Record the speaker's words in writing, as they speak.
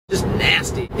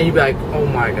and you'd be like, oh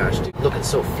my gosh, dude, looking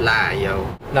so fly,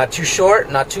 yo. Not too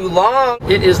short, not too long.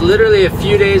 It is literally a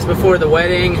few days before the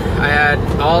wedding. I had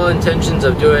all intentions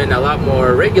of doing a lot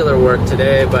more regular work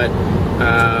today, but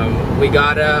we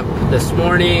got up this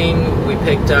morning, we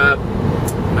picked up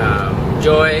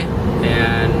Joy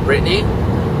and Brittany,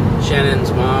 Shannon's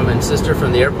mom and sister,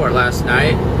 from the airport last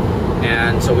night,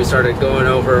 and so we started going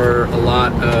over a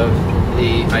lot of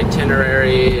the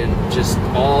itinerary and just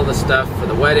all the stuff for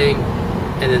the wedding.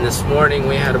 And then this morning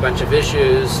we had a bunch of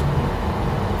issues,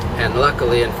 and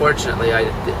luckily, unfortunately,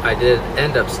 I did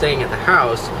end up staying at the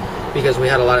house because we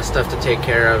had a lot of stuff to take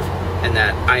care of and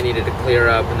that I needed to clear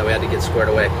up and that we had to get squared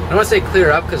away. I don't want to say clear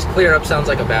up because clear up sounds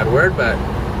like a bad word, but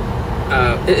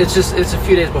it's a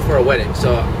few days before a wedding,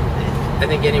 so I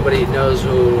think anybody knows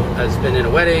who has been in a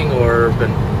wedding or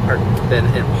been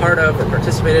in part of or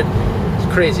participated,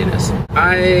 it's craziness.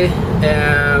 I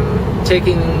am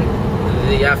taking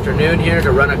the afternoon here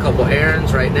to run a couple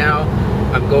errands right now.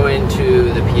 I'm going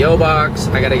to the P.O. box.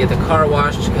 I gotta get the car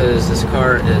washed because this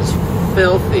car is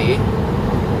filthy,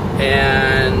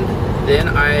 and then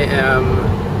I am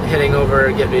heading over,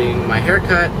 getting my hair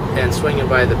cut, and swinging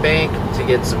by the bank to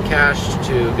get some cash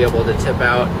to be able to tip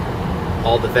out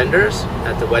all the vendors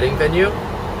at the wedding venue.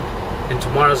 And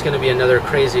tomorrow's going to be another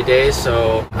crazy day,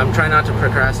 so I'm trying not to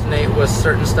procrastinate with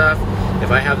certain stuff. If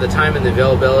I have the time and the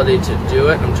availability to do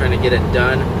it, I'm trying to get it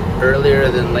done earlier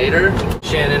than later.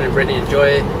 Shannon and Brittany and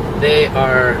Joy, they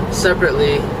are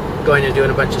separately going and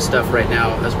doing a bunch of stuff right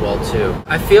now as well too.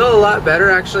 I feel a lot better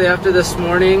actually after this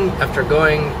morning, after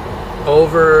going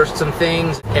over some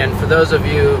things. And for those of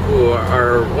you who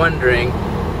are wondering,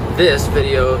 this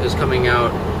video is coming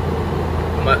out,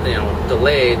 you know,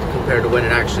 delayed compared to when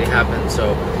it actually happened.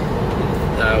 So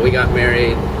we got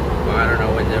married, well, I don't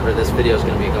know whenever this video is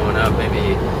going to be going up.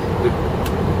 Maybe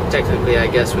technically, I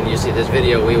guess when you see this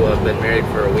video, we will have been married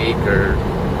for a week or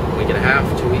a week and a half,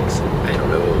 2 weeks. I don't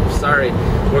know. Sorry.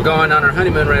 We're going on our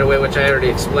honeymoon right away, which I already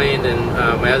explained in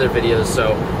my other videos.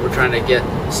 So we're trying to get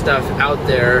stuff out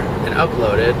there and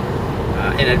uploaded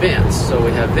in advance. So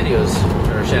we have videos,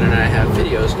 or Shannon and I have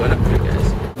videos going up for you guys.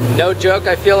 No joke,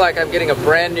 I feel like I'm getting a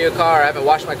brand new car. I haven't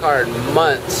washed my car in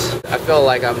months. I feel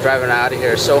like I'm driving out of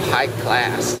here so high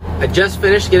class. I just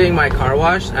finished getting my car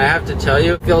washed, and I have to tell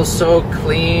you, it feels so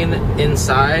clean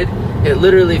inside. It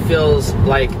literally feels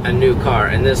like a new car,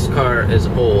 and this car is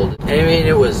old. I mean,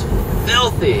 it was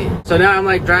filthy. So now I'm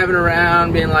like driving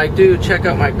around being like, dude, check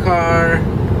out my car.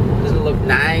 Doesn't it look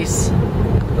nice?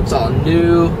 Looks all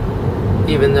new,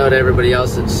 even though to everybody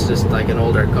else it's just like an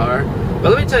older car.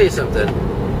 But let me tell you something.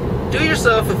 Do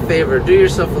yourself a favor, do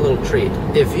yourself a little treat.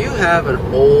 If you have an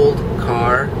old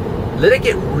car, let it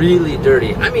get really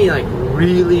dirty. I mean like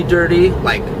really dirty,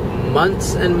 like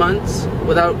months and months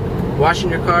without washing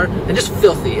your car, and just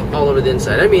filthy all over the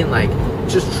inside. I mean like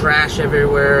just trash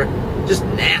everywhere, just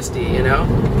nasty, you know?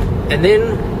 And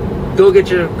then go get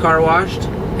your car washed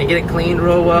and get it cleaned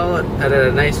real well at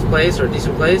a nice place or a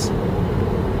decent place.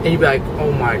 And you'd be like,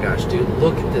 oh my gosh, dude,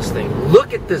 look at this thing.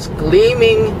 Look at this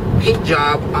gleaming paint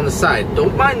job on the side.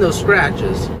 Don't mind those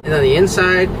scratches. And on the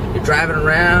inside, you're driving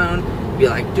around, you'd be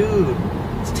like, dude,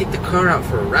 let's take the car out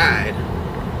for a ride.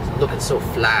 It's looking so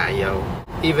fly, yo.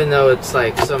 Even though it's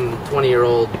like some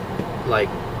 20-year-old, like,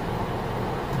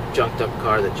 junked up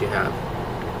car that you have.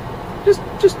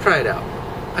 Just try it out.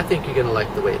 I think you're gonna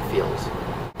like the way it feels.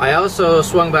 I also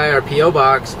swung by our P.O.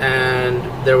 box, and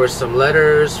there were some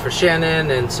letters for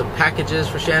Shannon and some packages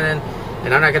for Shannon,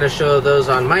 and I'm not going to show those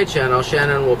on my channel.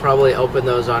 Shannon will probably open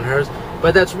those on hers,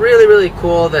 but that's really, really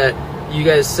cool that you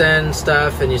guys send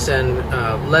stuff, and you send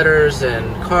letters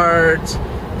and cards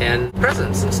and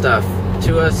presents and stuff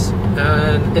to us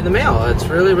in the mail. It's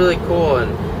really, really cool,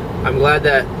 and I'm glad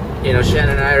that, you know,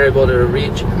 Shannon and I are able to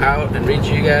reach out and reach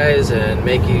you guys and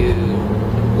make you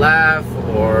laugh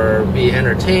or be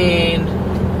entertained,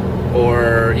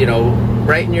 or, you know,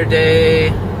 brighten your day,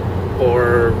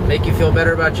 or make you feel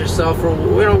better about yourself, or,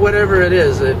 you know, whatever it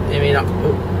is. I mean,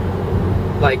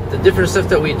 like the different stuff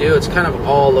that we do, it's kind of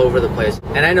all over the place.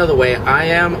 And I know the way I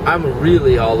am, I'm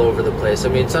really all over the place. I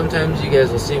mean, sometimes you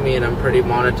guys will see me and I'm pretty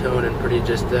monotone and pretty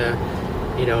just,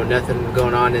 you know, nothing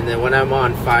going on. And then when I'm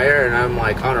on fire and I'm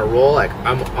like on a roll, like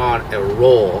I'm on a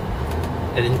roll.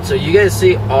 And so you guys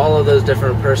see all of those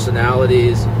different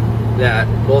personalities that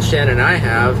both Shannon and I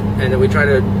have, and then we try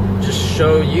to just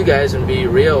show you guys and be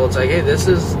real. It's like, hey, this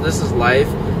is life.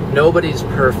 Nobody's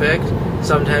perfect.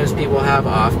 Sometimes people have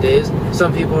off days.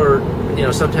 Some people are, you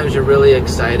know, sometimes you're really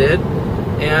excited,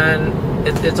 and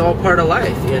it's all part of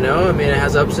life, you know? I mean, it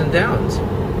has ups and downs.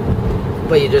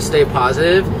 But you just stay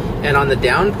positive, and on the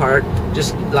down part,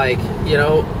 just like, you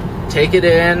know, take it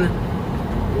in,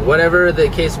 whatever the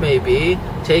case may be,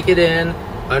 take it in,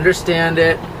 understand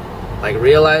it, like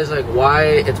realize like why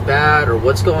it's bad or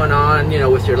what's going on, you know,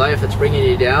 with your life that's bringing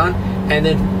you down, and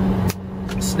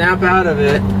then snap out of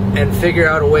it and figure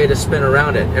out a way to spin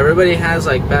around it. Everybody has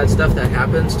like bad stuff that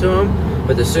happens to them,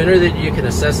 but the sooner that you can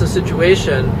assess the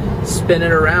situation, spin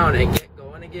it around and get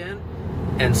going again,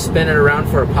 and spin it around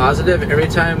for a positive. Every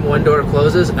time one door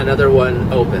closes, another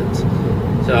one opens.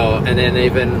 So, and then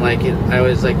even like I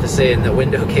always like to say in the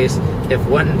window case, if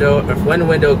one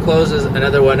window closes,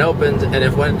 another one opens, and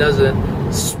if one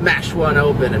doesn't, smash one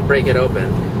open and break it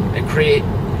open, and create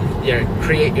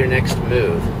your next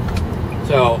move.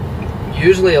 So,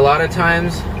 usually a lot of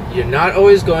times you're not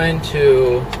always going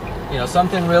to, you know,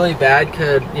 something really bad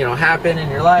could, you know, happen in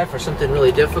your life or something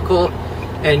really difficult,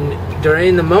 and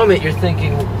during the moment you're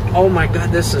thinking, oh my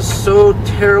God, this is so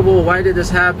terrible, why did this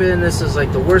happen, this is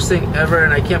like the worst thing ever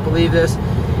and I can't believe this,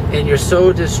 and you're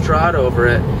so distraught over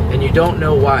it and you don't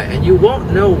know why, and you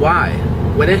won't know why.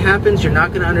 When it happens, you're not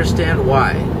going to understand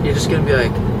why. You're just going to be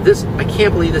like, this, I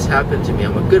can't believe this happened to me,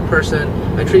 I'm a good person,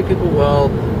 I treat people well,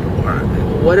 or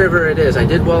whatever it is, I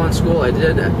did well in school, I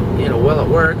did, you know, well at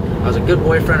work, I was a good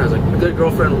boyfriend, I was a good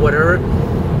girlfriend, whatever.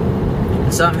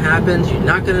 Something happens, you're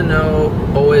not going to know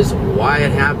always why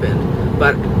it happened,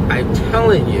 but I'm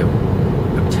telling you,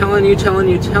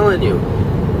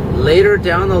 later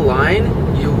down the line,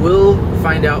 you will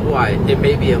find out why. It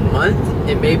may be a month,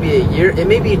 it may be a year, it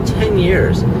may be 10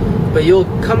 years, but you'll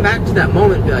come back to that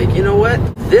moment and be like, you know what,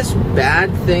 this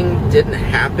bad thing didn't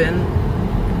happen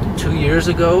 2 years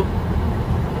ago,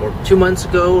 or 2 months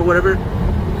ago, or whatever,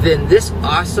 then this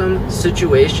awesome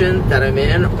situation that I'm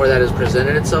in, or that has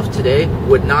presented itself today,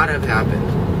 would not have happened.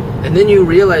 And then you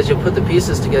realize, you'll put the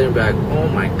pieces together and be like, oh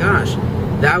my gosh,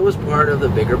 that was part of the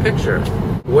bigger picture.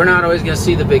 We're not always going to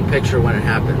see the big picture when it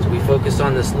happens. We focus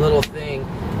on this little thing,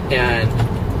 and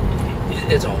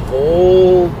it's a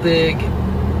whole big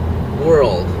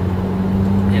world,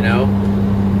 you know?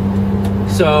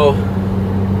 So,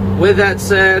 with that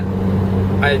said,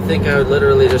 I think I would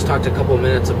literally just talked a couple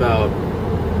minutes about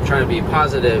trying to be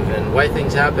positive and why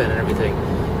things happen and everything,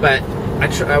 but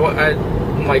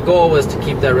my goal was to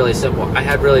keep that really simple. I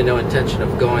had really no intention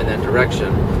of going that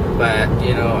direction, but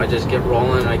you know, I just get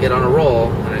rolling, I get on a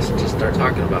roll, and I just start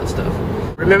talking about stuff.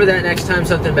 Remember that next time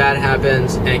something bad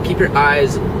happens, and keep your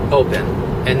eyes open,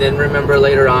 and then remember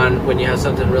later on when you have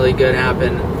something really good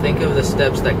happen, think of the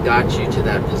steps that got you to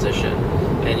that position,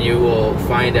 and you will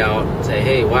find out, say,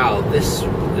 hey, wow, this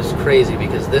is crazy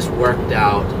because this worked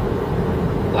out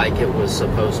like it was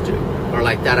supposed to, or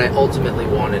like that I ultimately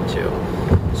wanted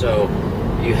to. So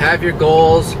you have your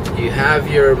goals, you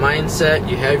have your mindset,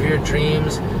 you have your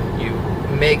dreams, you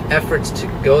make efforts to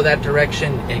go that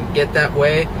direction and get that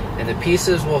way, and the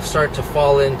pieces will start to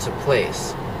fall into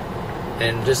place.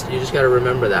 And you just got to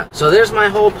remember that. So there's my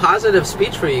whole positive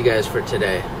speech for you guys for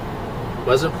today.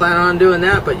 Wasn't planning on doing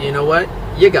that, but you know what?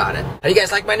 You got it. How you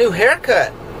guys like my new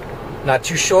haircut? Not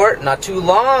too short, not too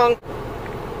long.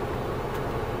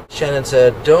 Shannon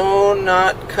said, do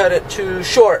not cut it too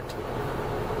short.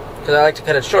 Because I like to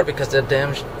cut it short because the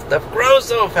damn stuff grows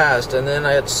so fast, and then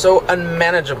it's so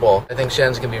unmanageable. I think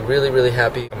Shannon's going to be really, really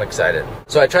happy. I'm excited.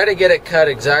 So I try to get it cut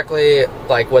exactly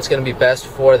like what's going to be best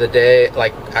for the day,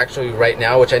 like actually right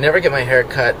now, which I never get my hair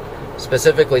cut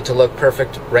specifically to look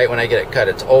perfect right when I get it cut.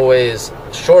 It's always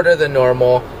shorter than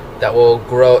normal. That will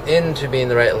grow into being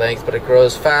the right length, but it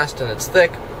grows fast and it's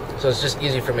thick, so it's just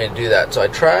easy for me to do that. So I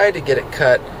try to get it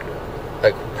cut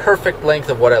like perfect length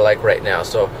of what I like right now.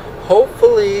 So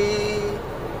hopefully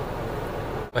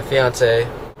my fiance,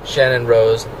 Channon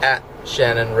Rose, at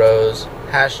Channon Rose,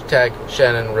 hashtag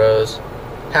Channon Rose,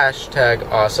 hashtag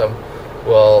awesome,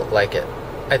 will like it.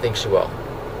 I think she will.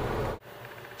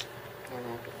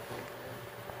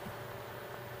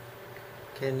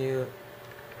 Can you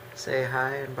say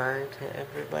hi and bye to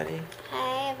everybody?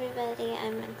 Hi everybody,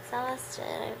 I'm exhausted.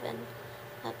 I've been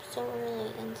up so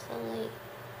early and so late,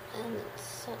 and it's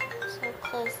so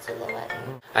close to the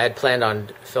wedding. I had planned on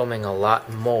filming a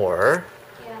lot more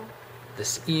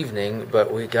this evening,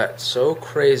 but we got so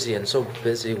crazy and so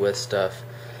busy with stuff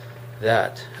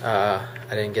that I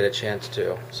didn't get a chance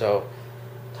to. So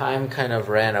time kind of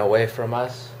ran away from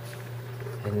us.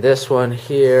 And this one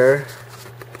here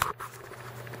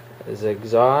is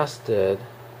exhausted.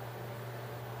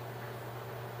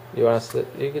 You want to?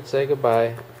 You could say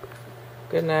goodbye.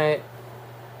 Good night.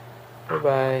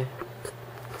 Bye-bye.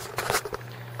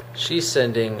 She's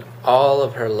sending all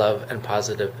of her love and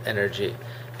positive energy,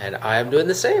 and I am doing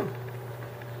the same.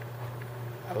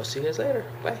 I will see you guys later.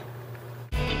 Bye.